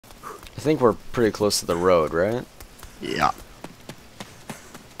think we're pretty close to the road, right? Yeah.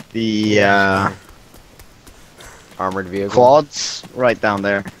 The Armored vehicle. quads right down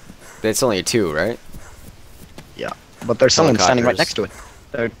there. It's only a 2, right? Yeah. But there's someone standing right next to it.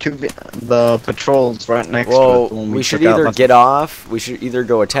 There are the patrols right next to it. Well, we should either get off, we should either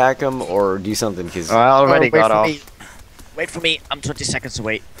go attack them or do something, because... I already got off. Wait for me, I'm 20 seconds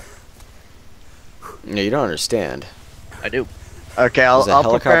away. No, you don't understand. I do. Okay, I'll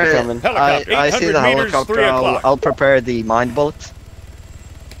helicopter prepare. coming? I see the helicopter. I'll prepare the mine bullets.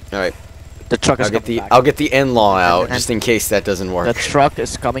 All right. The truck is I'll get the N-law out just in case that doesn't work. The truck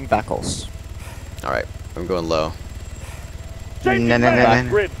is coming back also. All right, I'm going low. Mine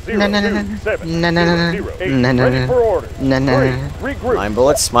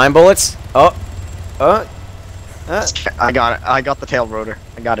bullets. Mine bullets. Oh. I got it. I got the tail rotor.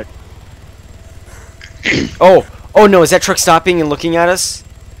 I got it. Oh. Oh no! Is that truck stopping and looking at us?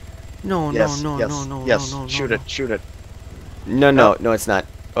 No, yes, no, yes, no, no, yes. no, no, Shoot no. it, shoot it. No, it's not.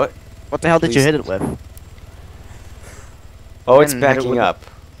 What? What the hell did you hit it with? Oh, it's backing up.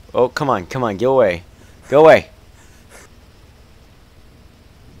 Oh, come on, go away. Go away.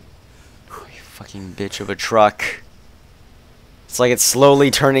 You fucking bitch of a truck. It's like it's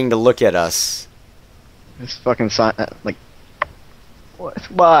slowly turning to look at us. This fucking sign, like, what?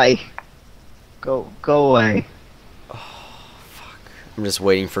 Why? Go away. I'm just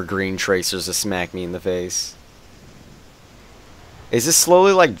waiting for green tracers to smack me in the face. Is this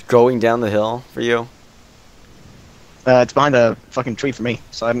slowly, like, going down the hill for you? It's behind a fucking tree for me,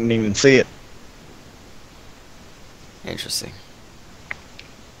 so I didn't even see it. Interesting.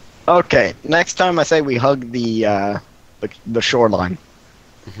 Okay, next time I say we hug the shoreline.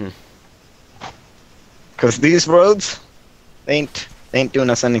 Because these roads, they ain't doing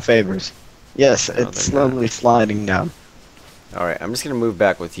us any favors. Yes, No, it's slowly sliding down. Alright, I'm just gonna move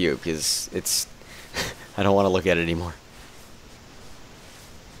back with you, because it's... I don't want to look at it anymore.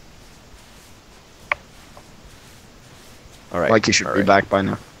 Alright. Mikey should be back by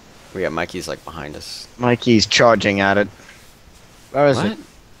now. We got Mikey's, like, behind us. Mikey's charging at it. Where is it?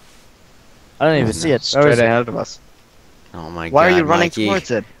 I don't even see it. Straight ahead of us. Oh my god, Why are you running Mikey.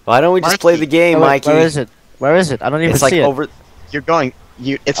 towards it? Why don't we just play the game, Mikey? Where is it? Where is it? I don't even It's see like it. over... You're going.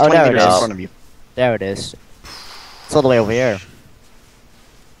 It's Oh, 20 there it meters in is. front of you. There it is. It's all the way over here.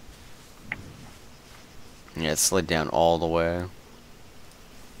 Yeah, it slid down all the way.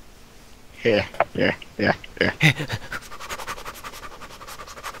 Yeah.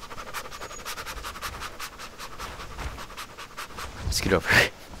 Let's get over.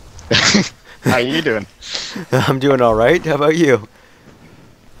 How you doing? I'm doing alright. How about you?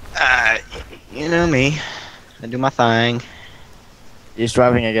 You know me. I do my thing. He's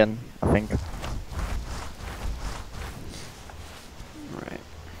driving again, I think.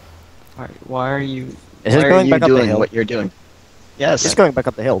 Alright, why are you... Is it going back up the doing hill? what you're doing? Yes. It's going back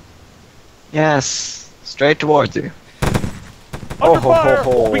up the hill. Yes. Straight towards you. Oh, ho,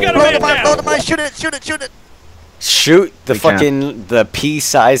 ho. We got a Blow man the mine, down. blow the mine, shoot it, shoot it, shoot it! Shoot the We can't. fucking... the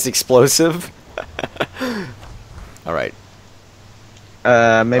pea-sized explosive? Alright.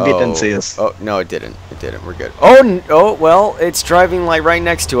 Maybe it didn't see us. Oh, no, it didn't. It didn't. We're good. Oh, well, it's driving, like, right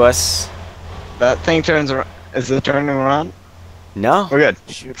next to us. That thing turns around. Is it turning around? No. We're good.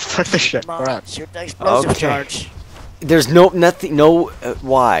 Shoot, Fuck the shit. come on, shoot the explosive Okay. charge. There's nothing,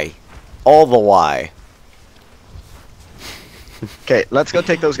 why? All the why. Okay, let's go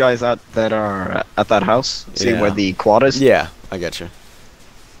take those guys out that are at that house. See Yeah. where the quad is. Yeah, I got you.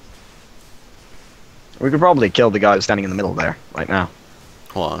 We could probably kill the guy who's standing in the middle there right now.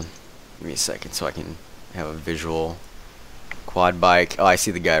 Hold on. Give me a second so I can have a visual. Quad bike. Oh, I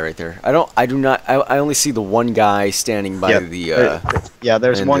see the guy right there. I only see the one guy standing by Yeah,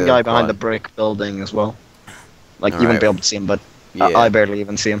 there's and one the guy behind quad. the brick building as well. Like, you Alright. wouldn't be able to see him, but Yeah. I barely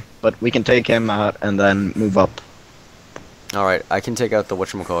even see him. But we can take him out and then move up. Alright, I can take out the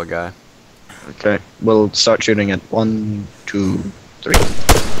whatchamacallit guy. Okay, we'll start shooting at 1, 2, 3.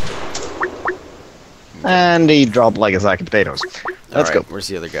 And he dropped like a sack of potatoes. Let's Alright, go. where's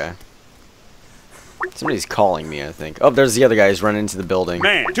the other guy? Somebody's calling me, I think. Oh, there's the other guy who's running into the building.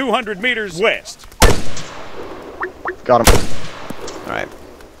 Man, 200 meters west. Got him, Alright.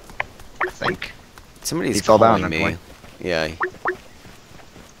 I think. Somebody's He fell calling down, me. apparently. Yeah, I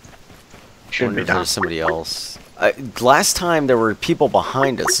Should wonder be if down. there's somebody else. Last time there were people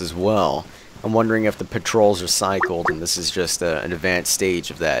behind us as well. I'm wondering if the patrols are cycled and this is just an advanced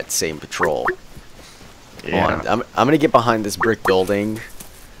stage of that same patrol. Yeah. Hold on. I'm gonna get behind this brick building,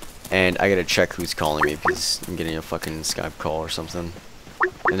 and I gotta check who's calling me because I'm getting a fucking Skype call or something.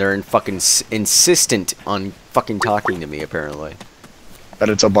 And they're insistent on fucking talking to me apparently. But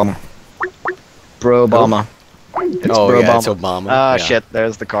it's Obama. Bro Obama. It's Oh, Bro yeah, Obama. it's Obama. Ah, Yeah. shit.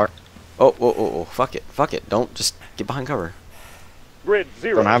 There's the car. Oh, oh, oh, oh, fuck it. Fuck it. Don't just get behind cover. Grid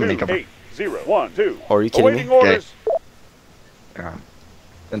 0, Don't have any 2, cover. 8, 0, 1, 2. Oh, are you kidding Awaiting me? orders.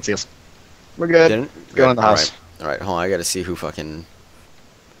 Didn't see us. We're good. Didn't? Let's go in the house. Alright, hold on. I gotta see who fucking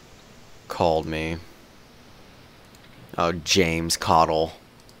called me. Oh, James Coddle.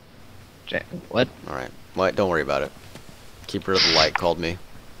 What? Alright. What? Don't worry about it. Keeper of the Light called me.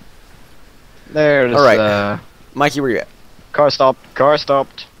 There's Alright. Mikey, where you at? car stopped. Car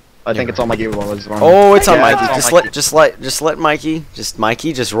stopped. I think it's on Mikey. Was wrong. Oh, it's on Yeah, Mikey. it's on Mikey. Just let Mikey.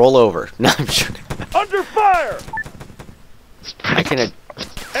 Just roll over. No, I'm sure. Under fire! I can.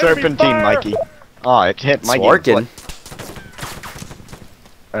 Serpentine, fire! Mikey. Oh, it hit It's Mikey. working.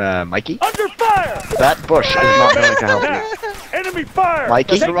 Mikey? Under fire! That bush is not going to help you. Enemy fire!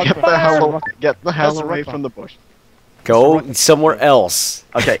 Mikey, Taking get the fire! hell That's a away rock from the bush. Go somewhere else.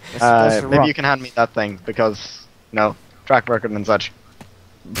 Okay, that's a maybe rock. you can hand me that thing because track record and such.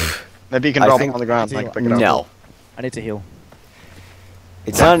 Maybe you can I drop it think- on the ground. I can pick it up. No, I need to heal.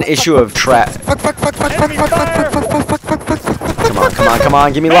 it's not an issue of trap. Enemy fire! Come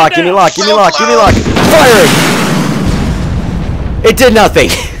on. Give me lock. Give me lock. Firing. It did nothing.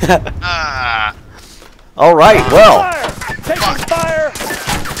 All right. Well. Fire! Taking fire!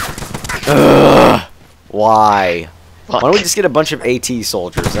 Ugh. Why? Why don't we just get a bunch of AT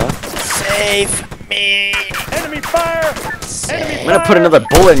soldiers, huh? Save me! Enemy fire! Enemy I'm gonna put another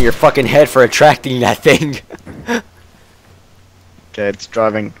bullet in your fucking head for attracting that thing. Okay, it's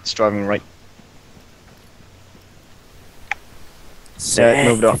driving. It's driving right. Save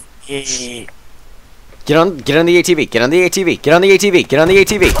Moved on. me. Get on the ATV. Get on the ATV. Get on the ATV. Get on the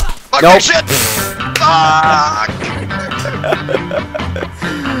ATV. Fuck Nope. this shit! Fuck!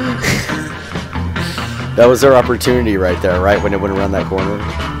 That was their opportunity right there, right when it went around that corner.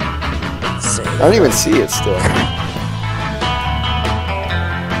 I don't even see it still.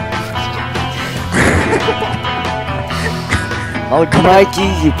 Oh,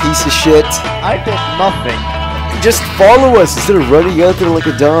 Mikey, you piece of shit. I did nothing. Just follow us instead of running out there like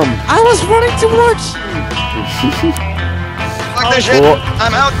a dumb. I was running towards you. Fuck this shit! Well-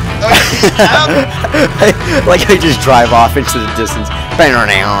 I'm out! Out! Like I just drive off into the distance.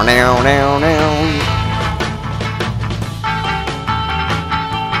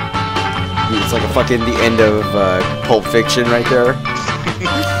 It's like a fucking the end of Pulp Fiction right there.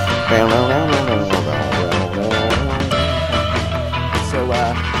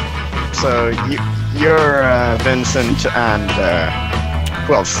 So you're Vincent and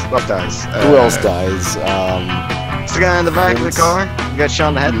who else? Who else dies? Who else dies? It's the guy in the back of the car. You got shot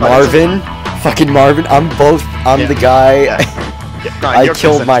in the head. by Marvin. Fucking Marvin. I'm Yeah. the guy. Yeah, no, I you're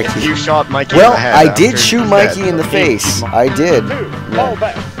killed Vincent. Mikey. You shot Mikey Well, in the head. I after did he shoot was Mikey dead. in the face. I did. 2, Yeah. fall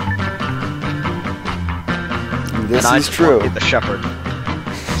back. This And I is just true. want to be the shepherd.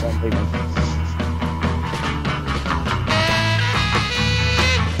 So I'm leaving.